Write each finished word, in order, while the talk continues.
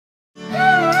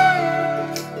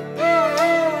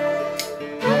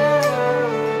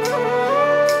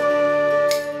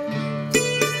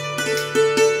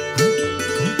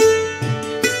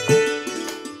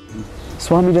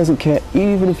Swami doesn't care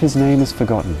even if his name is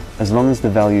forgotten, as long as the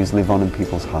values live on in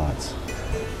people's hearts.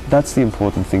 That's the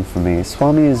important thing for me.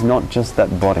 Swami is not just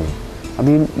that body. I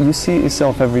mean, you see it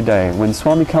yourself every day. When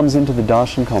Swami comes into the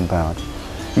darshan compound,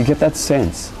 you get that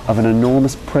sense of an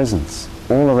enormous presence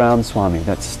all around Swami,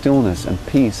 that stillness and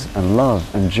peace and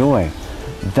love and joy.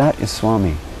 That is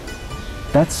Swami.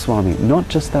 That's Swami, not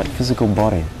just that physical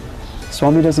body.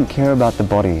 Swami doesn't care about the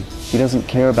body. He doesn't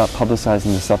care about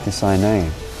publicizing the Satya Sai name.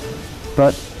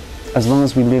 But as long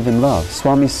as we live in love,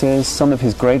 Swami says some of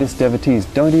his greatest devotees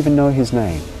don't even know his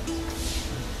name.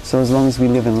 So as long as we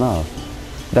live in love,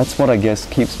 that's what I guess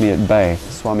keeps me at bay.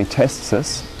 Swami tests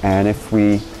us, and if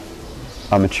we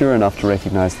are mature enough to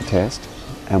recognize the test,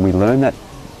 and we learn that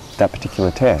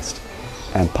particular test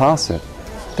and pass it,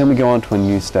 then we go on to a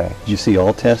new stage. Do you see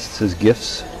all tests as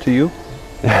gifts to you?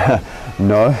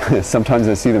 No, sometimes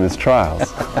I see them as trials.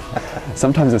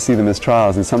 Sometimes I see them as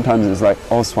trials, and sometimes it's like,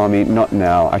 oh Swami, not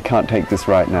now, I can't take this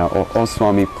right now, or oh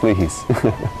Swami, please,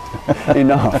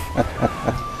 enough.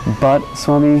 But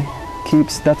Swami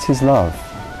keeps, that's his love.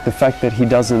 The fact that he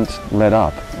doesn't let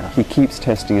up. Yeah. He keeps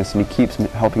testing us and he keeps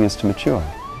helping us to mature.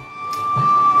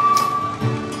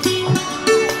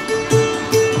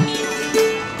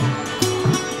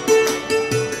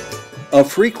 A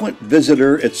frequent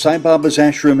visitor at Sai Baba's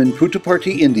ashram in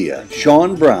Puttaparthi, India,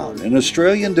 Shaun Brown, an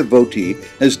Australian devotee,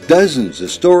 has dozens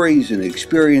of stories and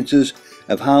experiences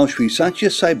of how Sri Satya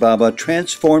Sai Baba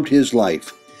transformed his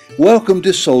life. Welcome to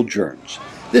Souljourns.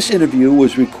 This interview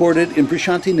was recorded in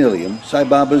Prashanti Nilayam, Sai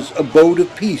Baba's abode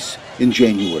of peace, in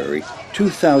January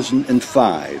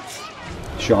 2005.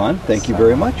 Shaun, thank you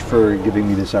very much for giving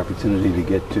me this opportunity to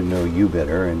get to know you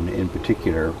better, and in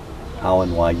particular, how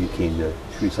and why you came to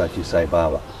Sri Satya Sai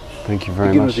Baba. Thank you very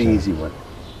much. Give us the easy one.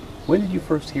 When did you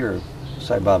first hear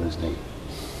Sai Baba's name?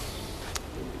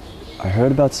 I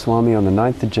heard about Swami on the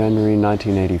 9th of January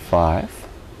 1985,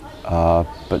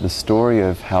 but the story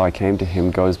of how I came to him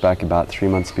goes back about 3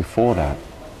 months before that.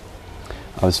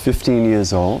 I was 15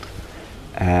 years old,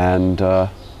 and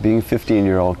being a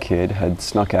 15-year-old kid, had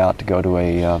snuck out to go to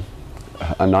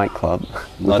a nightclub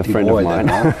with a friend of mine.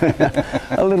 Then, huh?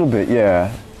 A little bit,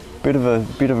 yeah. Bit of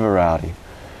a rowdy.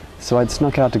 So I'd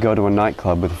snuck out to go to a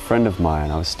nightclub with a friend of mine.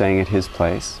 I was staying at his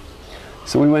place.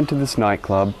 So we went to this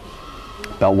nightclub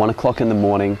about 1 o'clock in the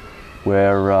morning.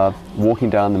 We're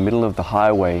walking down the middle of the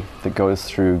highway that goes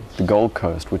through the Gold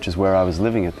Coast, which is where I was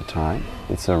living at the time.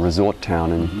 It's a resort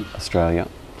town in Australia.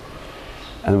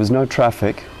 And there was no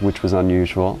traffic, which was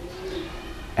unusual.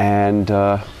 And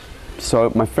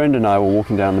so my friend and I were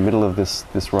walking down the middle of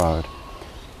this road.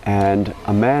 And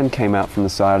a man came out from the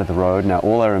side of the road. Now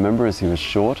all I remember is he was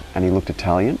short and he looked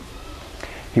Italian.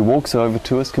 He walks over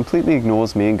to us, completely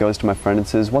ignores me, and goes to my friend and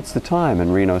says, "What's the time?"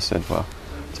 And Reno said, "Well,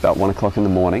 it's about 1 o'clock in the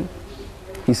morning."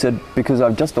 He said, "Because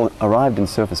I've just arrived in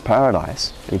Surfers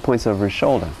Paradise." And he points over his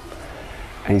shoulder.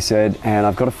 And he said, "And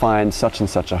I've got to find such and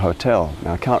such a hotel."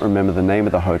 Now I can't remember the name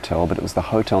of the hotel, but it was the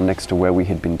hotel next to where we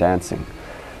had been dancing.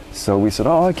 So we said,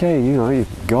 "Oh, okay, you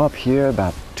go up here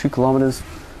about 2 kilometers,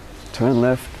 turn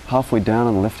left, halfway down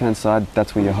on the left-hand side,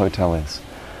 that's where your hotel is."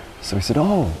 So he said,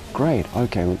 "Oh, great,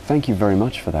 okay, well, thank you very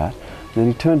much for that." And then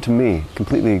he turned to me,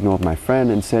 completely ignored my friend,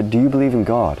 and said, "Do you believe in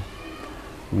God?"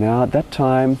 Now, at that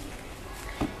time,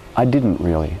 I didn't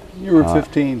really. You were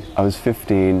 15. I was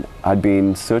 15. I'd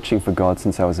been searching for God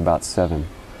since I was about 7.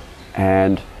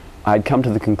 And I'd come to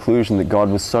the conclusion that God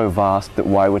was so vast that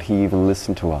why would he even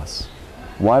listen to us?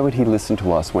 Why would he listen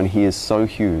to us when he is so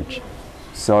huge?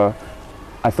 So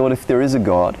I thought if there is a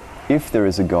God,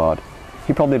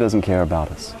 he probably doesn't care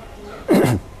about us.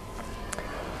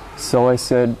 So I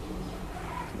said,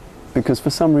 because for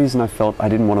some reason I felt I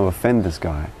didn't want to offend this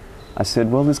guy, I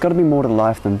said, "Well, there's got to be more to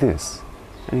life than this."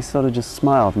 And he sort of just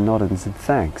smiled and nodded and said,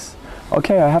 "Thanks.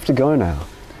 Okay, I have to go now."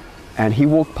 And he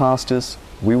walked past us,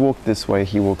 we walked this way,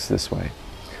 he walks this way.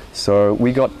 So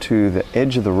we got to the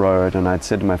edge of the road and I'd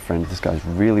said to my friend, "This guy's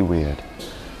really weird."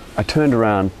 I turned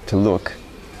around to look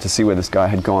to see where this guy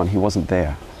had gone. He wasn't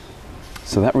there.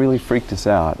 So that really freaked us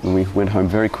out, and we went home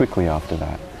very quickly after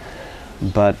that.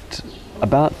 But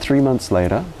about 3 months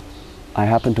later, I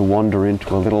happened to wander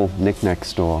into a little knick-knack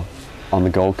store on the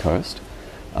Gold Coast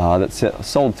that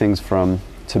sold things from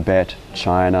Tibet,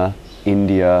 China,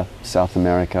 India, South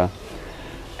America.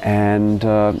 And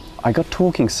I got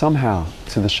talking somehow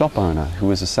to the shop owner, who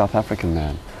was a South African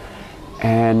man.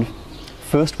 And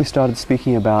first we started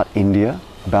speaking about India,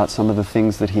 about some of the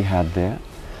things that he had there.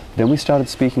 Then we started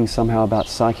speaking somehow about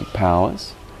psychic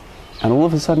powers. And all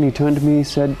of a sudden he turned to me and he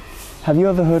said, "Have you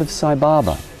ever heard of Sai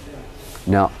Baba?"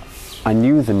 Now, I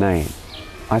knew the name.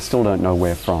 I still don't know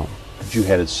where from. But you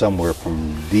had it somewhere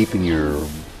from deep in your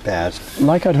past?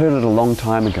 Like I'd heard it a long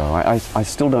time ago. I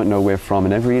still don't know where from.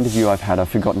 In every interview I've had, I've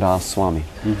forgotten to ask Swami.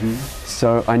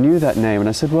 So I knew that name, and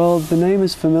I said, well, the name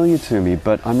is familiar to me,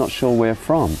 but I'm not sure where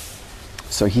from.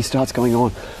 So he starts going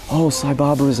on, oh, Sai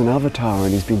Baba is an avatar,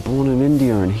 and he's been born in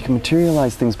India, and he can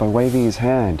materialize things by waving his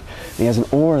hand. He has an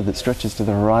aura that stretches to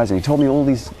the horizon. He told me all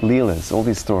these leelas, all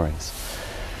these stories.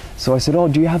 So I said, oh,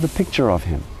 do you have a picture of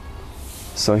him?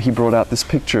 So he brought out this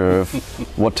picture of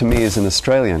what to me as an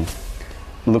Australian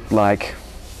looked like,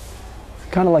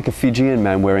 kind of like a Fijian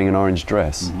man wearing an orange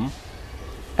dress.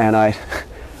 And I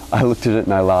looked at it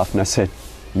and I laughed and I said,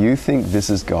 you think this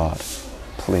is God?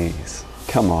 Please,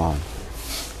 come on.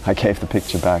 I gave the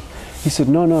picture back. He said,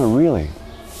 no, no, really,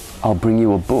 I'll bring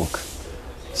you a book.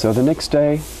 So the next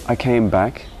day I came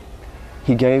back.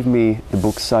 He gave me the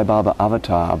book Sai Baba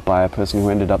Avatar by a person who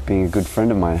ended up being a good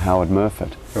friend of mine, Howard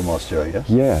Murfitt. From Australia?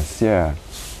 Yes, yeah.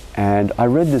 And I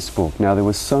read this book. Now, there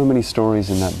were so many stories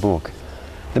in that book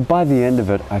that by the end of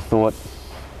it, I thought,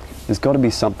 there's got to be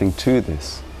something to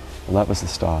this. Well, that was the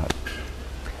start.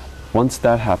 Once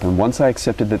that happened, once I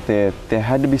accepted that there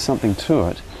had to be something to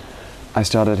it, I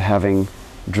started having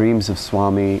dreams of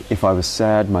Swami. If I was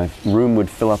sad, my room would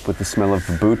fill up with the smell of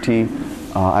vibhuti.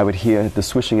 I would hear the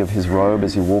swishing of his robe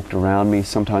as he walked around me,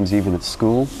 sometimes even at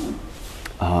school.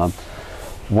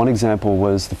 One example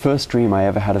was the first dream I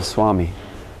ever had of Swami.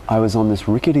 I was on this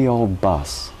rickety old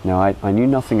bus. Now, I knew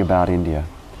nothing about India.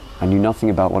 I knew nothing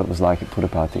about what it was like at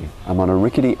Puttaparthi. I'm on a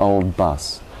rickety old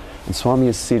bus, and Swami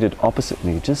is seated opposite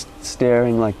me, just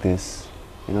staring like this,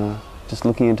 you know, just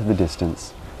looking into the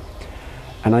distance.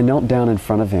 And I knelt down in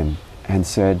front of him and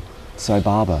said, Sai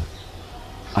Baba,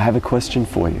 I have a question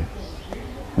for you.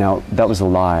 Now, that was a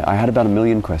lie. I had about 1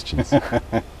 million questions.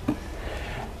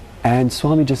 And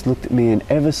Swami just looked at me and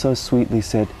ever so sweetly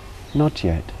said, not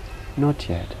yet, not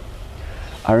yet.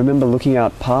 I remember looking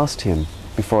out past him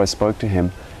before I spoke to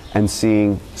him and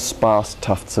seeing sparse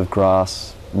tufts of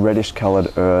grass,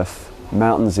 reddish-colored earth,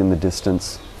 mountains in the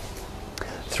distance.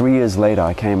 3 years later,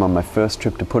 I came on my first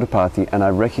trip to Puttaparthi and I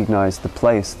recognized the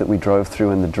place that we drove through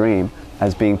in the dream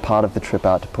as being part of the trip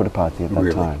out to Puttaparthi at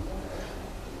that time.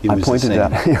 I pointed it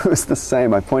out. It was the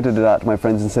same. I pointed it out to my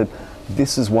friends and said,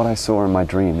 this is what I saw in my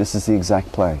dream. This is the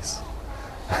exact place.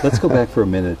 Let's go back for a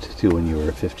minute to when you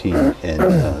were 15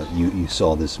 and you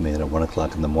saw this man at 1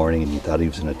 o'clock in the morning and you thought he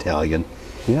was an Italian.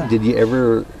 Yeah. Did you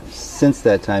ever, since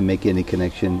that time, make any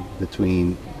connection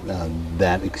between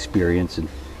that experience and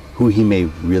who he may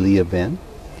really have been?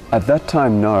 At that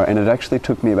time, no, and it actually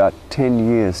took me about 10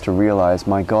 years to realize,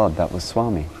 my God, that was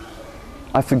Swami.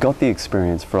 I forgot the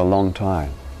experience for a long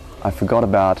time. I forgot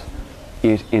about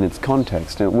it in its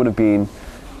context, and it would have been,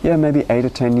 yeah, maybe 8 or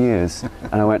 10 years,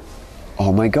 and I went,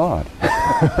 oh my God,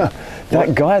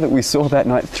 that guy that we saw that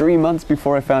night 3 months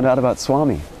before I found out about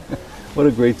Swami. What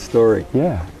a great story.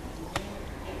 Yeah.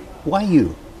 Why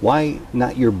you? Why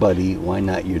not your buddy? Why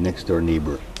not your next door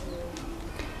neighbor?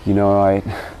 You know,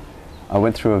 I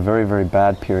went through a very, very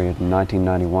bad period in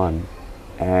 1991,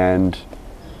 and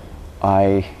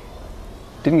I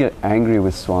didn't get angry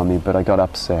with Swami, but I got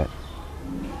upset.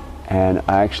 And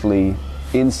I actually,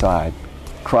 inside,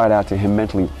 cried out to him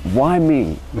mentally, why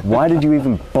me? Why did you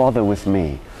even bother with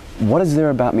me? What is there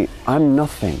about me? I'm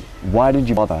nothing. Why did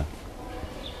you bother?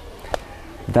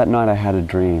 That night I had a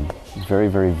dream, a very,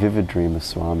 very vivid dream of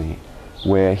Swami,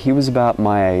 where he was about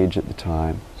my age at the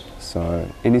time,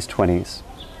 so in his 20s,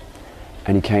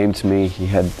 and he came to me. He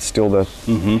had still the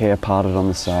hair parted on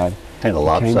the side. Kind of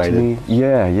lopsided. Came to me,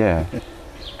 yeah.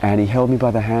 And he held me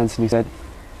by the hands and he said,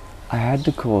 I had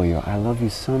to call you. I love you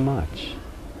so much.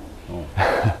 Oh.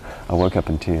 I woke up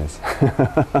in tears.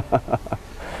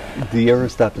 Do you ever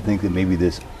stop to think that maybe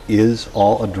this is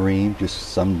all a dream, just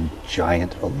some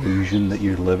giant illusion that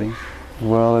you're living?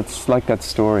 Well, it's like that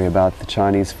story about the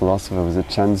Chinese philosopher, was it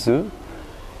Chan-Tzu,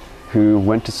 who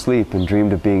went to sleep and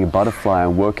dreamed of being a butterfly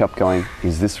and woke up going,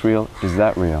 is this real? Is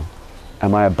that real?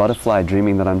 Am I a butterfly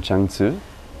dreaming that I'm Chan-Tzu?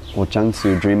 Or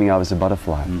Chan-Tzu dreaming I was a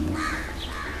butterfly?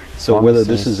 So whether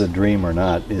this is a dream or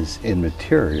not is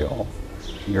immaterial.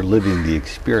 You're living the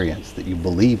experience that you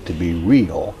believe to be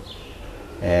real,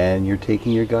 and you're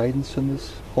taking your guidance from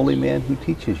this holy man who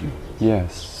teaches you.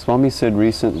 Yes. Swami said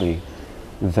recently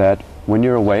that when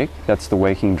you're awake, that's the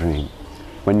waking dream.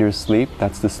 When you're asleep,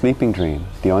 that's the sleeping dream.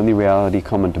 The only reality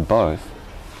common to both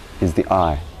is the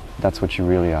I. That's what you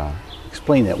really are.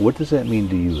 Explain that. What does that mean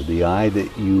to you? The I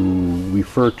that you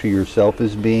refer to yourself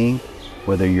as being,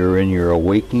 whether you're in your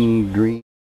awakening dream?